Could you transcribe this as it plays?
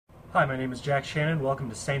Hi, my name is Jack Shannon. Welcome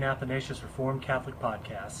to St. Athanasius Reformed Catholic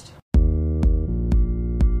Podcast.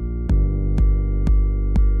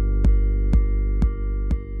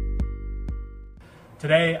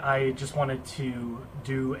 Today, I just wanted to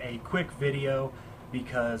do a quick video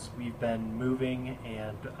because we've been moving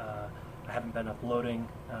and I haven't been uploading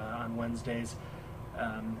on Wednesdays.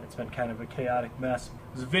 It's been kind of a chaotic mess.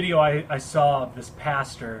 It was a video I saw of this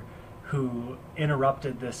pastor who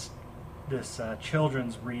interrupted this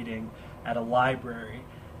children's reading at a library,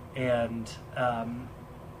 and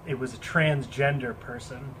it was a transgender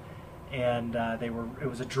person, and it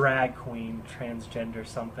was a drag queen, transgender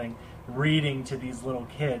something, reading to these little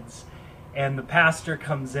kids, and the pastor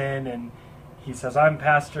comes in and he says, "I'm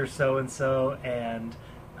Pastor so and so, and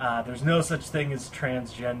there's no such thing as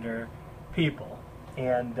transgender people,"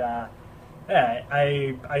 and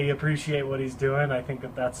I appreciate what he's doing. I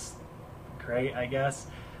think that's great, I guess.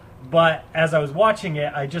 But as I was watching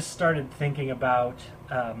it, I just started thinking about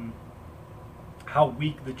how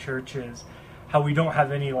weak the church is, how we don't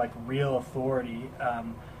have any real authority.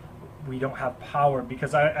 We don't have power,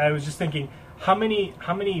 because I was just thinking, how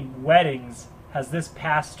many weddings has this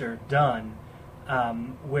pastor done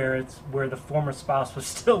where the former spouse was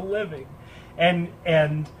still living,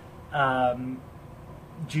 and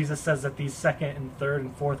Jesus says that these second and third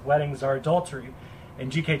and fourth weddings are adultery. And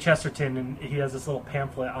G.K. Chesterton, and he has this little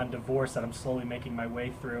pamphlet on divorce that I'm slowly making my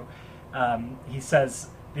way through. He says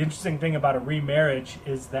the interesting thing about a remarriage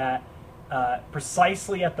is that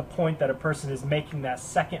precisely at the point that a person is making that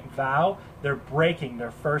second vow, they're breaking their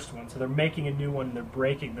first one. So they're making a new one and they're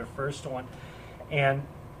breaking their first one. And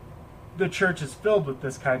the church is filled with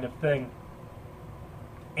this kind of thing.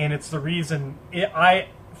 And it's the reason,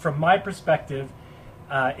 from my perspective,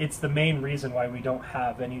 it's the main reason why we don't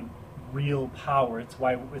have any real power. It's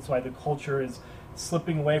why the culture is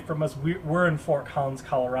slipping away from us. We're in Fort Collins,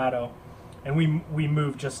 Colorado, and we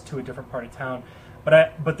moved just to a different part of town.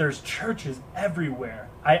 But there's churches everywhere.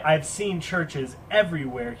 I've seen churches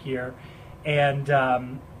everywhere here, and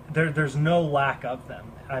there's no lack of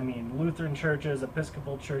them. I mean, Lutheran churches,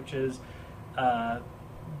 Episcopal churches,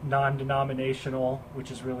 non-denominational,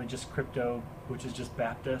 which is really just crypto, which is just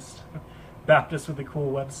Baptist. Baptist with a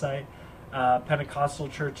cool website. Pentecostal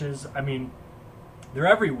churches, I mean, they're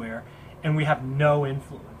everywhere, and we have no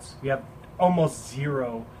influence. We have almost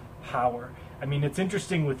zero power. I mean, it's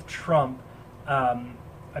interesting with Trump.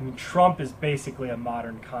 Trump is basically a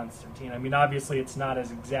modern Constantine. I mean, obviously it's not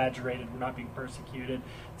as exaggerated. We're not being persecuted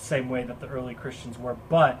the same way that the early Christians were,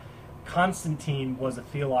 but Constantine was a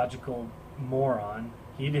theological moron.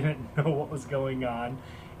 He didn't know what was going on,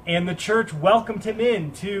 and the church welcomed him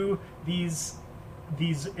into these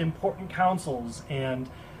important councils, and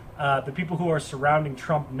the people who are surrounding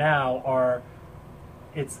Trump now are,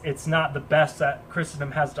 it's not the best that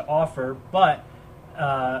Christendom has to offer, but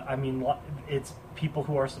it's people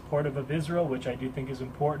who are supportive of Israel, which I do think is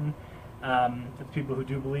important. It's people who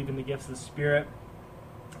do believe in the gifts of the Spirit,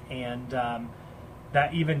 and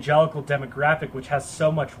that evangelical demographic, which has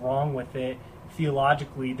so much wrong with it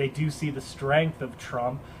theologically, they do see the strength of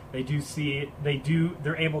Trump.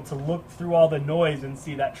 They're able to look through all the noise and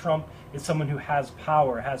see that Trump is someone who has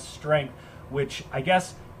power, has strength, which I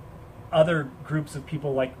guess other groups of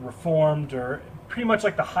people like Reformed, or pretty much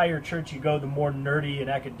like the higher church you go, the more nerdy and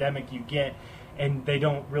academic you get, and they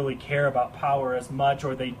don't really care about power as much,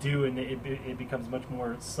 or they do, and it becomes much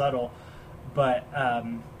more subtle. But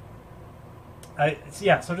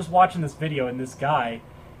so just watching this video, and this guy,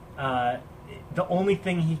 the only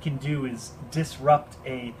thing he can do is disrupt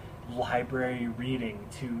a library reading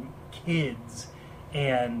to kids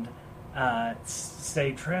and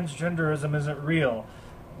say transgenderism isn't real,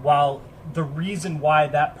 while the reason why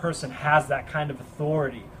that person has that kind of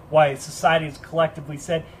authority, why society has collectively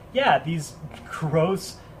said, yeah, these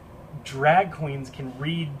gross drag queens can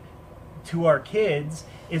read to our kids,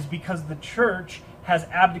 is because the church has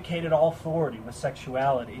abdicated all authority with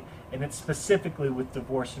sexuality, and it's specifically with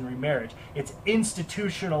divorce and remarriage. It's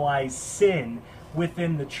institutionalized sin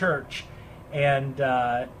within the church, and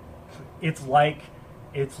it's like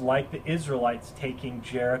the Israelites taking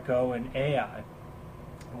Jericho and Ai.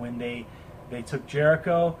 When they took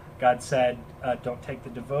Jericho, God said, don't take the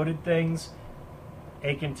devoted things.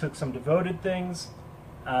 Achan took some devoted things.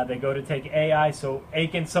 They go to take Ai. So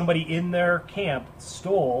Achan, somebody in their camp,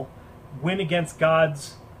 went against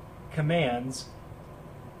God's commands.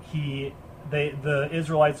 The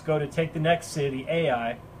Israelites go to take the next city,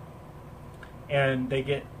 Ai, and they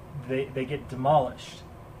get demolished.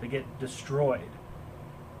 They get destroyed.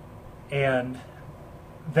 And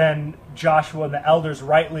then Joshua and the elders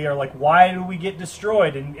rightly are like, why do we get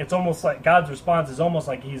destroyed? And it's almost like God's response is almost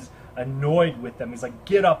like he's annoyed with them. He's like,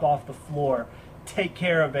 get up off the floor, take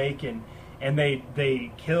care of Achan. And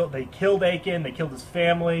they killed Achan, they killed his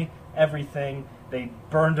family, everything. They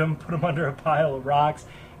burned him, put him under a pile of rocks.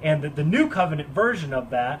 And the new covenant version of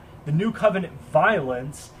that, the new covenant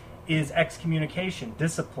violence, is excommunication,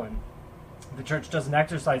 discipline. The church doesn't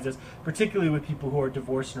exercise this, particularly with people who are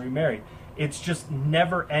divorced and remarried. It's just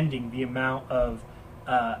never ending, the amount of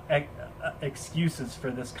excuses for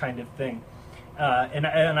this kind of thing. And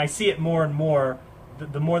I see it more and more,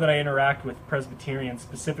 the more that I interact with Presbyterians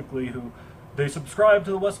specifically, who they subscribe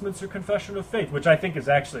to the Westminster Confession of Faith, which I think is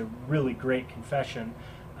actually a really great confession.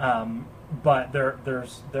 But there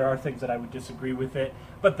are things that I would disagree with it.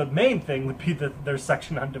 But the main thing would be their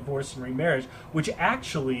section on divorce and remarriage, which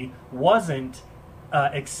actually wasn't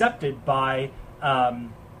accepted by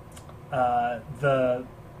the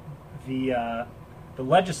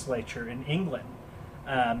legislature in England.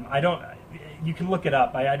 You can look it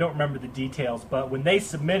up. I don't remember the details, but when they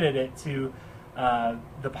submitted it to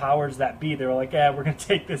the powers that be, they were like, "Yeah, we're going to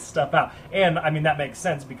take this stuff out." And I mean that makes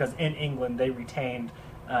sense because in England they retained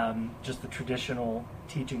just the traditional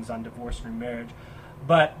teachings on divorce and remarriage.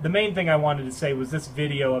 But the main thing I wanted to say was this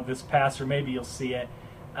video of this pastor. Maybe you'll see it.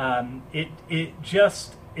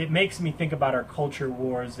 It makes me think about our culture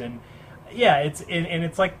wars, and yeah,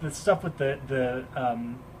 it's like the stuff with the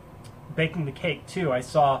baking the cake too. I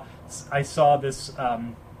saw this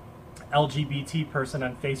LGBT person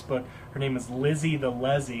on Facebook. Her name is Lizzie the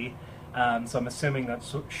Leslie, so I'm assuming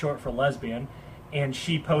that's short for lesbian. And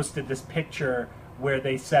she posted this picture where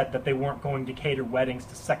they said that they weren't going to cater weddings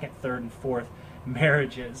to second, third, and fourth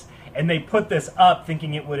marriages. And they put this up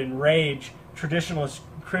thinking it would enrage traditionalist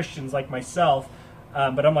Christians like myself.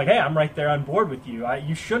 But I'm like, hey, I'm right there on board with you.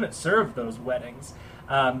 You shouldn't serve those weddings.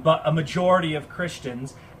 But a majority of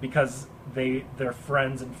Christians, because their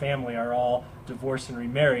friends and family are all divorced and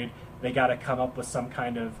remarried, they got to come up with some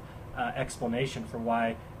kind of explanation for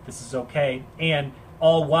why this is okay. And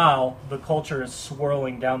all while the culture is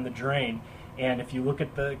swirling down the drain. And if you look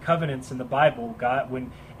at the covenants in the Bible,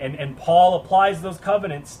 and Paul applies those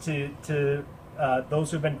covenants to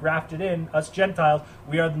those who have been grafted in, us Gentiles,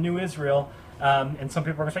 we are the new Israel. And some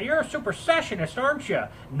people are going to say, you're a supersessionist, aren't you?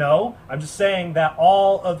 No, I'm just saying that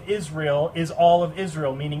all of Israel is all of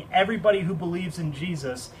Israel, meaning everybody who believes in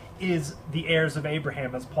Jesus is the heirs of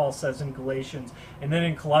Abraham, as Paul says in Galatians. And then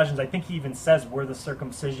in Colossians, I think he even says we're the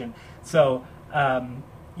circumcision. So,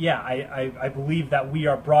 I believe that we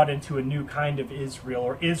are brought into a new kind of Israel,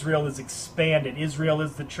 or Israel is expanded. Israel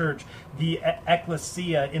is the church, the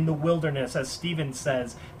ecclesia in the wilderness, as Stephen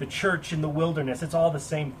says, the church in the wilderness. It's all the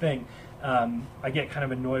same thing. I get kind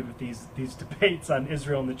of annoyed with these debates on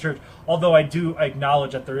Israel and the church, although I do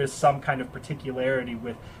acknowledge that there is some kind of particularity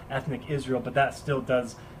with ethnic Israel, but that still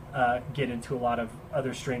does get into a lot of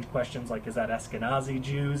other strange questions, like is that Ashkenazi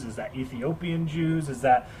Jews, is that Ethiopian Jews, is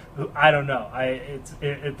that, I don't know.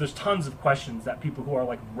 There's tons of questions that people who are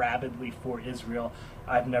like rabidly for Israel,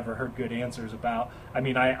 I've never heard good answers about. I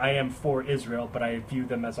mean, I am for Israel, but I view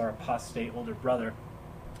them as our apostate older brother.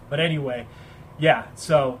 But anyway, yeah,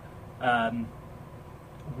 so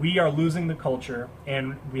we are losing the culture,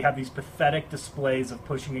 and we have these pathetic displays of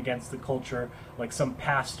pushing against the culture, like some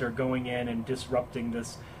pastor going in and disrupting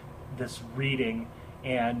this reading,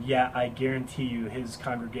 and yet I guarantee you his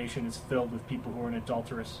congregation is filled with people who are in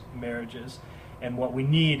adulterous marriages. And what we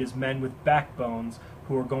need is men with backbones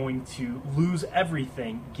who are going to lose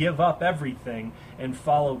everything, give up everything, and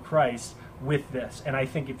follow Christ with this. And I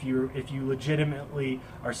think if you legitimately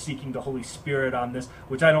are seeking the Holy Spirit on this,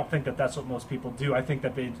 which I don't think that that's what most people do, I think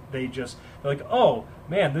that they're like, oh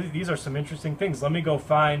man, these are some interesting things, let me go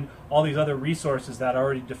find all these other resources that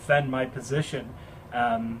already defend my position,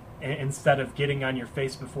 instead of getting on your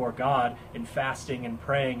face before God and fasting and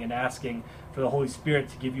praying and asking for the Holy Spirit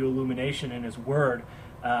to give you illumination in His Word.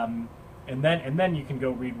 And then you can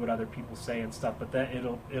go read what other people say and stuff, but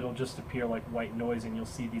then it'll just appear like white noise, and you'll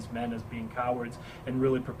see these men as being cowards and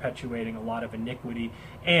really perpetuating a lot of iniquity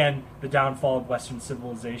and the downfall of Western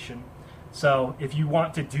civilization. So if you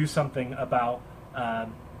want to do something about the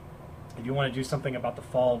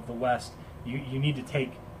fall of the West, you need to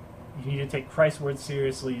take Christ's word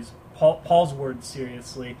seriously, Paul's word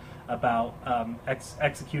seriously about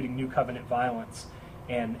executing new covenant violence.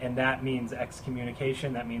 And that means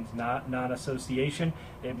excommunication, that means non-association,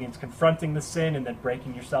 it means confronting the sin and then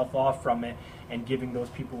breaking yourself off from it and giving those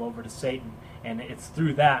people over to Satan. And it's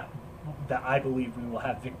through that I believe we will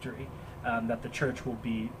have victory, that the church will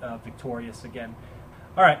be victorious again.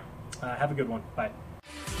 All right, have a good one. Bye.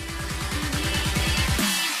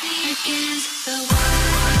 is the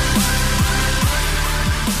one.